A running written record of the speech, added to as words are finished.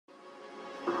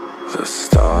The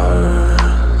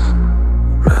stars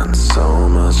meant so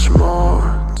much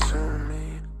more to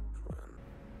me.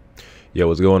 Yo,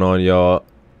 what's going on, y'all?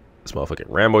 This motherfucking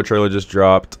Rambo trailer just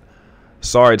dropped.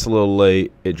 Sorry it's a little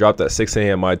late. It dropped at 6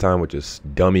 a.m. my time, which is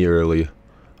dummy early.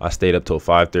 I stayed up till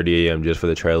 5:30 a.m. just for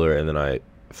the trailer, and then I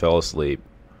fell asleep.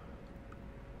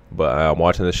 But I'm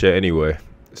watching this shit anyway.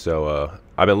 So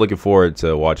I've been looking forward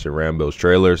to watching Rambo's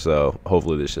trailer, so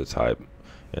hopefully this shit's hype.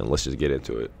 And let's just get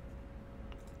into it.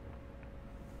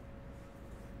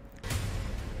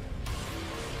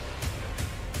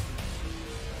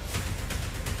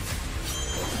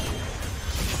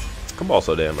 I'm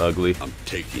also damn ugly. I'm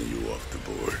taking you off the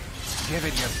board. Give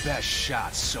it your best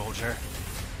shot, soldier.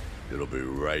 It'll be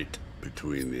right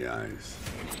between the eyes.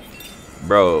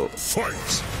 Bro,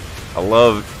 Fight! I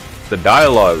love the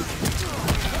dialogue.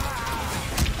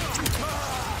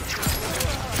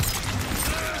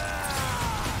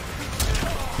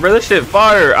 Bro, this shit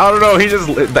fire. I don't know,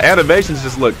 the animations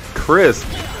just look crisp.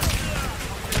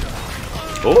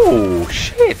 Oh,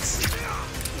 shit.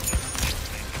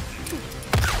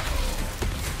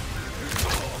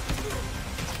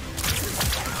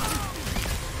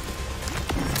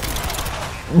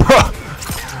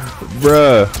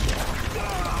 Bruh.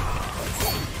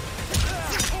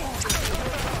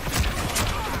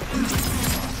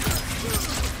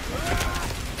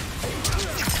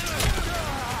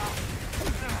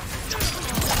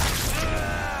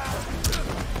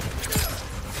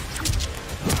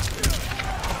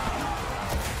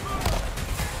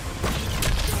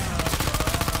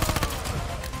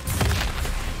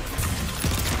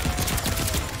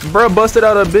 Bruh busted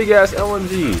out a big ass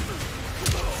LMG.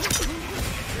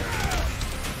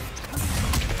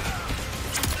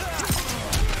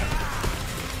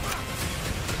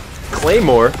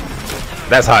 Claymore?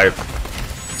 That's hype.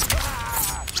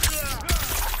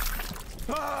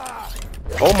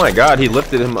 Oh my god, he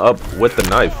lifted him up with the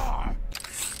knife.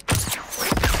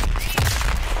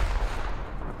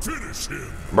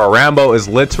 Bro, Rambo is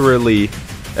literally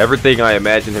everything I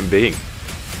imagine him being.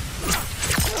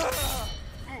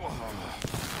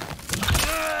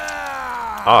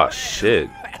 Oh shit.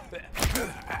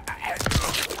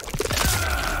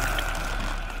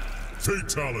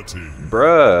 Fatality.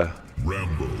 Bruh.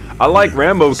 Rambo. I like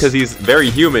Rambo because he's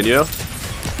very human, you know?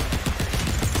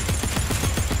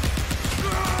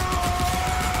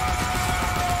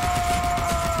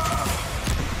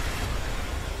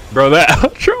 Bro, that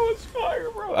outro is fire,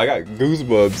 bro. I got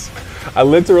goosebumps. I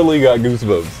literally got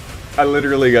goosebumps.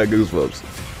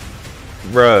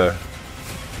 Bruh.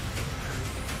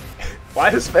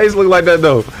 Why does his face look like that,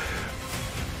 though?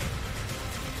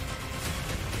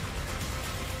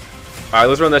 Alright,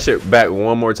 let's run that shit back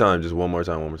one more time. Just one more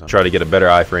time. Try to get a better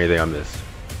eye for anything I missed.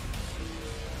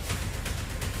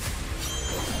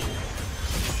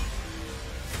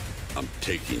 I'm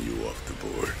taking you off the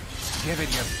board. Give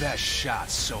it your best shot,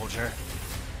 soldier.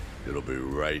 It'll be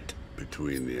right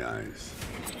between the eyes.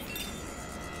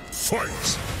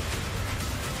 Fight!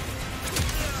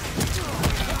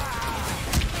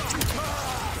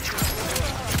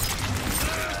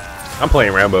 I'm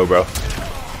playing Rambo, bro.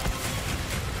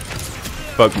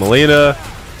 Fuck Melina.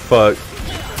 Fuck.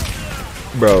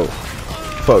 Bro.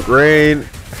 Fuck Rain.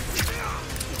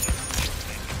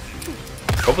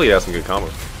 Hopefully he has some good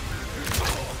combos.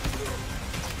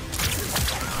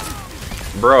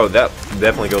 Bro, that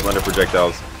definitely goes under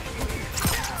projectiles.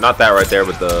 Not that right there,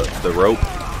 but the rope.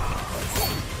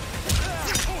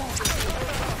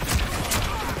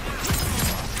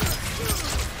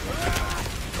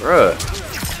 Bruh.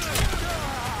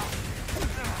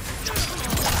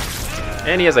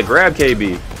 And he has a grab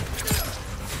KB.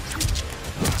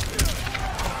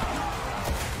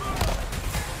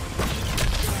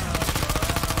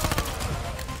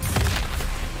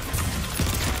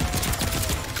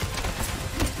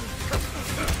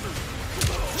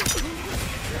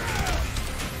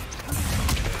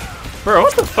 Bro,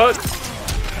 what the fuck?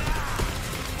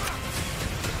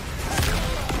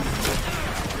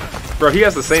 Bro, he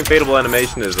has the same fatal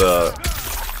animation as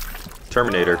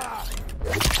Terminator.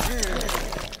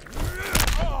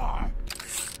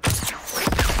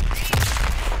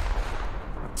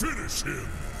 Finish him.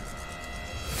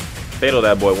 Fatal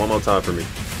that boy one more time for me.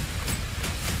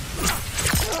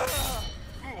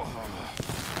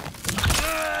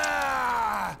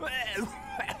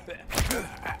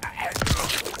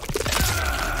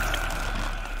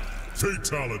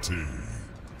 Fatality.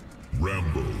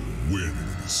 Rambo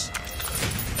wins.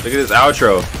 Look at this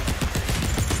outro.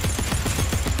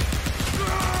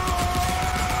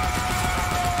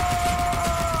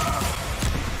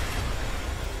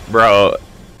 Bro,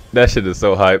 that shit is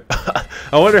so hype.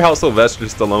 I wonder how Sylvester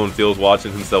Stallone feels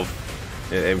watching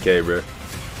himself in MK, bro.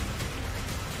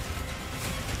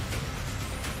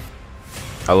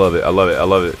 I love it. I love it. I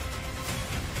love it.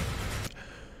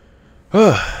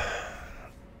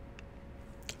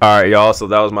 Alright, y'all. So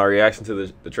that was my reaction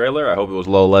to the trailer. I hope it was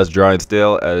a little less dry and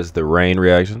stale as the Rain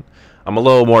reaction. I'm a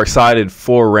little more excited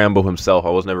for Rambo himself. I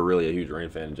was never really a huge Rain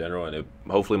fan in general. And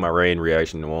hopefully my Rain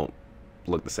reaction won't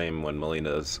look the same when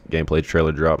Melina's gameplay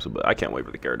trailer drops. But I can't wait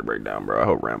for the character breakdown, bro. I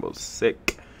hope Rambo's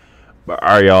sick. But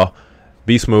alright, y'all.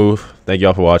 Be smooth. Thank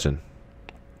y'all for watching.